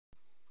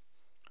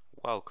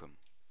Welcome.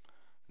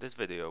 This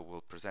video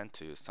will present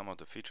to you some of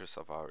the features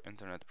of our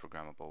Internet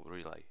programmable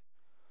relay.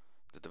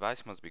 The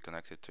device must be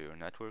connected to your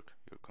network,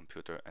 your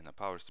computer and a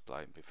power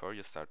supply before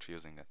you start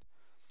using it.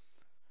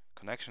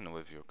 Connection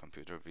with your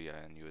computer via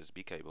an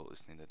USB cable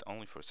is needed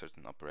only for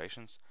certain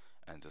operations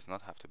and does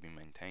not have to be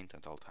maintained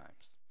at all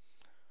times.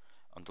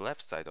 On the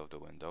left side of the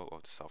window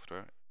of the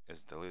software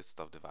is the list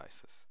of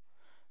devices.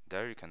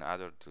 There you can add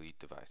or delete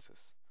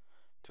devices.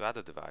 To add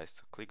a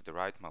device, click the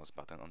right mouse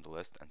button on the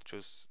list and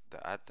choose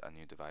the Add a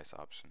New Device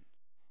option.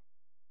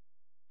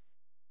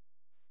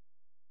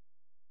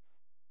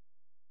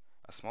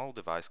 A small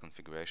device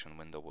configuration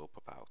window will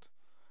pop out.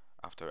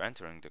 After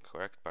entering the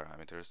correct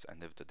parameters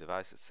and if the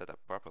device is set up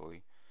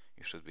properly,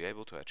 you should be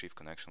able to achieve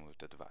connection with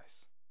the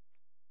device.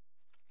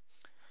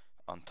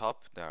 On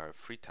top there are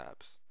 3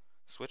 tabs.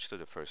 Switch to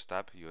the first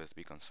tab,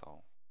 USB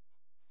console.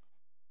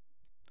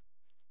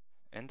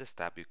 In this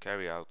tab you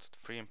carry out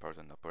 3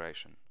 important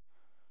operations.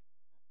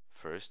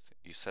 First,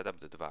 you set up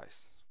the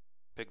device.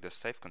 Pick the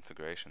Save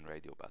Configuration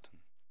radio button.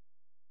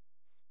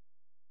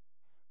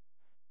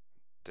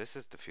 This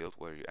is the field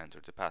where you enter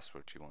the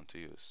password you want to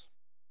use.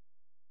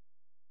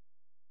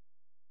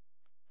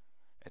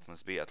 It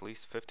must be at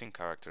least 15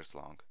 characters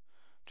long.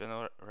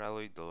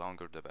 Generally, the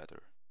longer the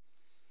better.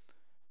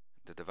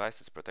 The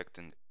device is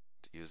protected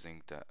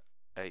using the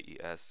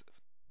AES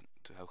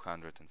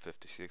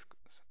 256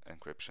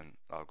 encryption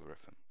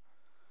algorithm.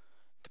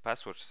 The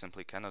password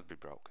simply cannot be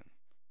broken.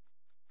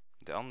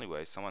 The only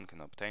way someone can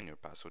obtain your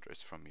password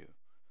is from you.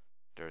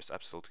 There is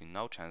absolutely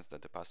no chance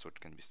that the password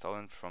can be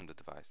stolen from the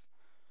device.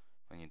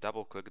 When you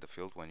double-click the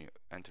field when you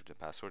enter the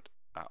password,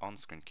 an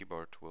on-screen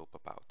keyboard will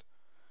pop out.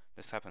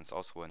 This happens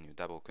also when you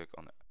double-click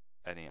on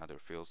any other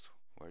fields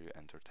where you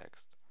enter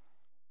text.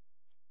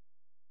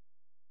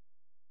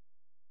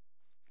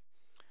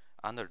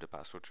 Under the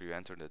password you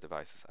enter the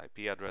device's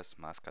IP address,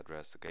 mask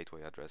address,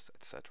 gateway address,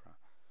 etc.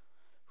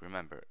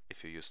 Remember,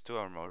 if you use 2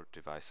 or more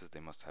devices, they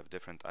must have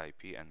different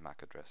IP and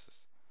MAC addresses.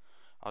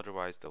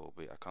 Otherwise, there will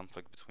be a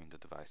conflict between the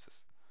devices.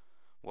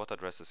 What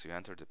addresses you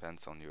enter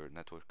depends on your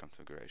network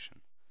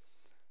configuration.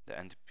 The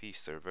NDP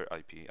server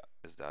IP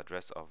is the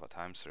address of a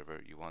time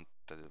server you want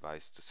the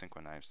device to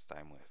synchronize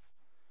time with.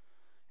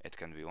 It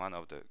can be one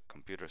of the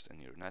computers in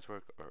your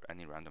network or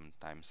any random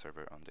time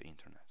server on the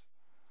internet.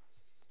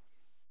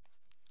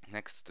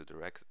 Next to the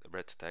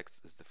red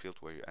text is the field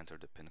where you enter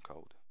the PIN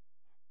code.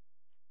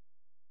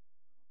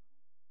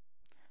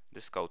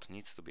 This code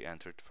needs to be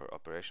entered for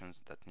operations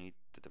that need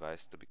the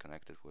device to be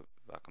connected with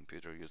a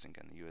computer using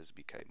an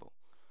USB cable.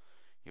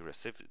 You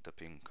receive the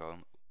PIN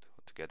code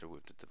together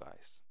with the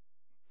device.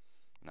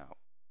 Now,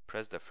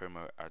 press the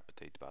firmware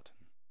update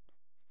button.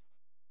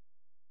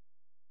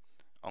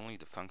 Only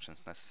the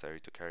functions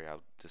necessary to carry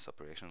out this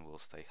operation will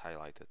stay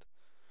highlighted.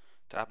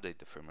 To update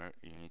the firmware,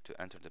 you need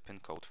to enter the PIN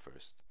code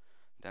first,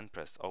 then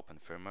press Open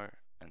Firmware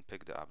and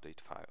pick the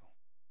update file.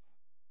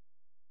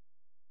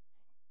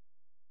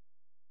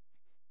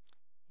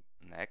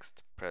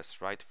 Next, press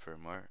Write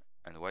Firmware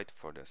and wait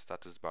for the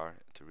status bar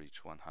to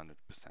reach 100%.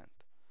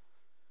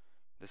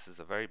 This is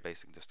a very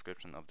basic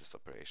description of this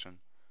operation.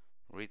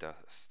 Read a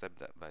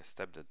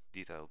step-by-step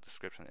detailed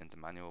description in the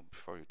manual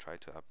before you try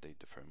to update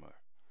the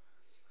firmware.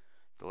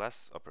 The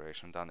last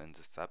operation done in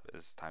this step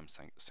is time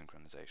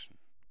synchronization.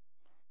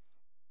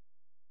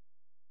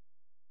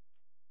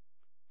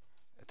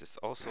 It is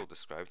also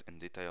described in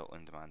detail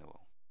in the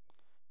manual.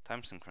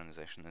 Time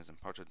synchronization is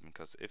important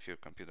because if your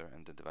computer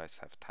and the device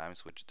have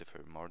times which differ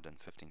more than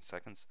 15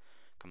 seconds,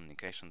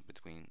 communication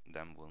between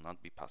them will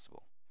not be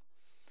possible.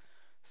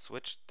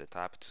 Switch the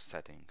tab to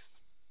Settings.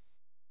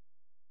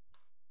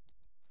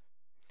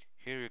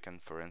 Here you can,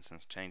 for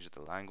instance, change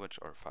the language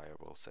or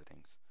firewall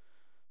settings.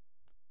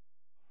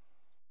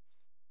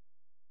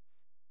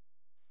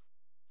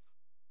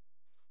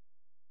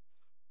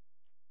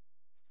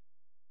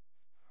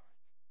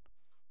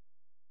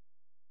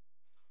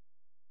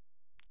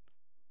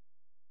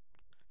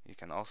 You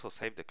can also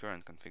save the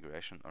current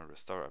configuration or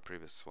restore a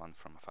previous one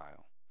from a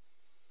file.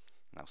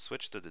 Now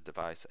switch to the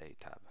Device A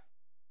tab.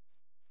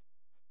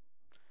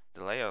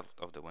 The layout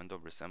of the window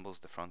resembles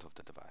the front of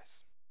the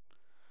device.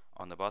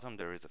 On the bottom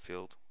there is a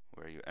field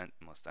where you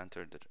must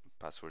enter the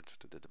password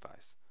to the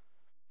device.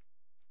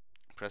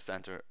 Press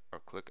Enter or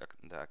click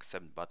the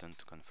Accept button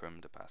to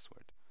confirm the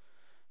password.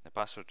 The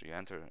password you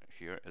enter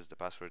here is the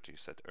password you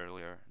set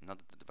earlier, not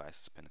the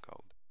device's PIN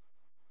code.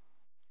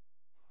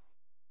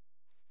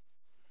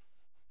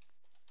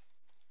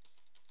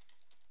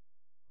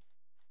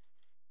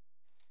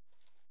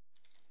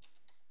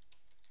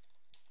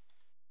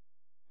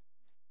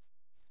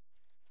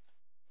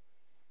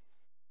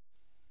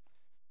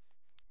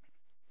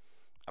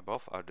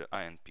 Above are the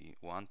INP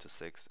 1 to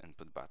 6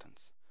 input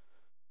buttons.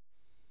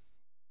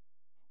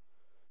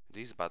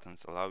 These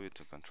buttons allow you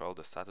to control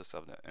the status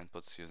of the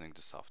inputs using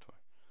the software.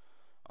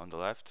 On the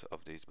left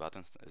of these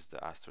buttons is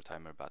the Astro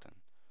Timer button.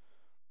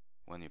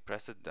 When you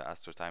press it, the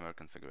Astro Timer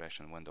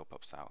configuration window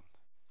pops out.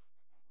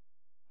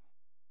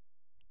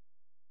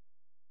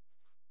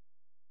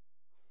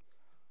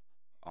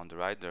 On the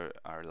right there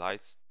are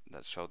lights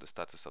that show the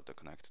status of the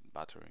connected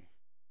battery.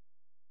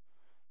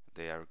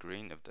 They are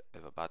green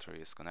if a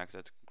battery is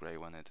connected, gray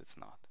when it is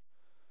not.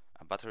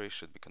 A battery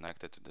should be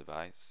connected to the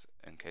device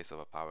in case of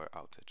a power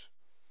outage.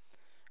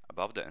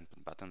 Above the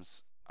input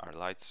buttons are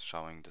lights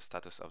showing the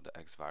status of the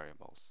X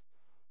variables.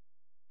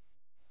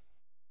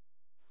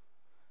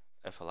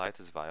 If a light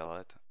is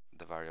violet,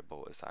 the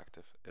variable is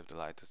active. If the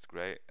light is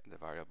gray, the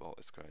variable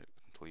is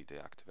currently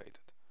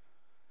deactivated.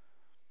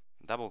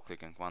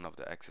 Double-clicking one of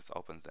the X's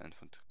opens the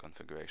input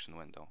configuration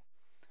window.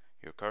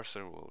 Your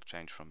cursor will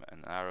change from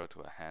an arrow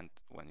to a hand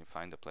when you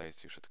find the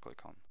place you should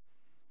click on.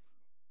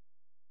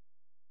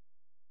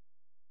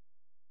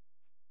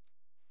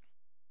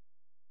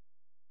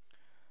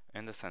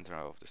 In the center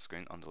of the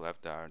screen on the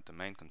left there are the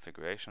main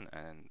configuration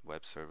and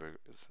web server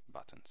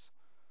buttons.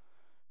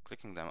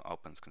 Clicking them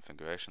opens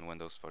configuration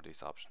windows for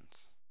these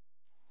options.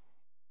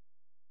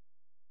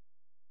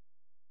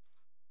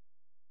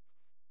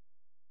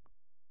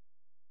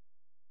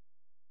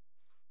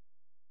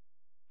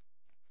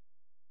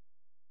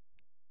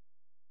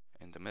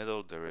 In the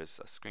middle there is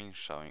a screen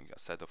showing a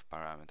set of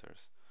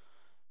parameters.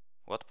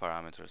 What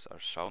parameters are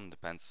shown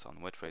depends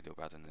on which radio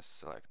button is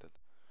selected.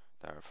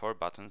 There are 4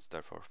 buttons,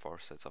 therefore 4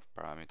 sets of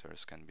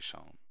parameters can be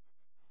shown.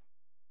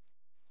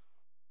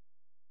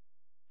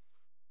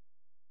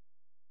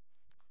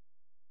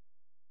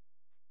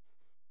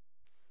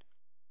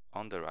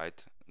 On the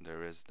right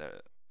there is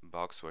the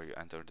box where you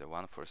enter the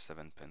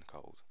 147 pin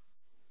code.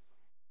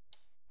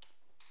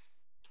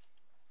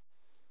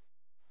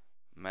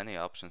 Many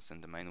options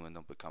in the main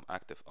window become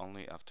active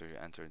only after you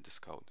enter this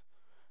code.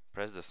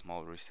 Press the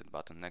small reset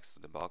button next to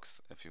the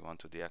box if you want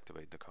to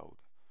deactivate the code.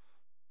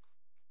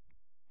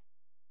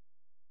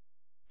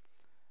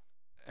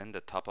 In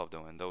the top of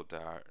the window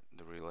there are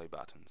the relay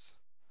buttons.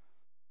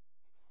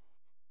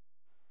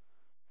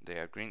 They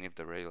are green if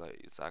the relay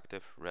is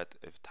active, red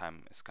if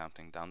time is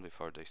counting down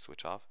before they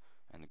switch off,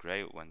 and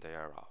gray when they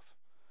are off.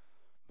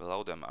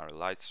 Below them are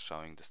lights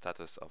showing the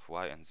status of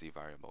Y and Z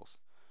variables.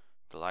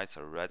 The lights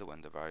are red when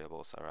the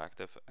variables are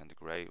active and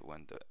gray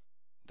when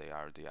they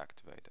are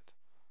deactivated.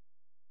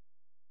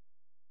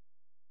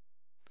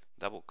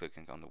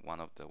 Double-clicking on one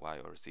of the Y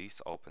or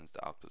Z's opens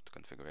the output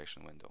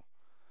configuration window.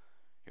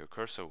 Your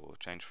cursor will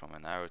change from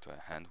an arrow to a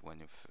hand when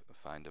you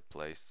find the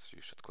place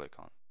you should click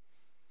on.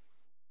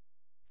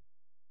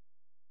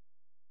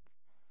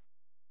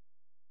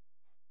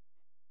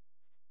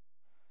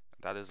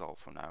 That is all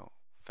for now.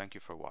 Thank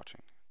you for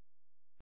watching.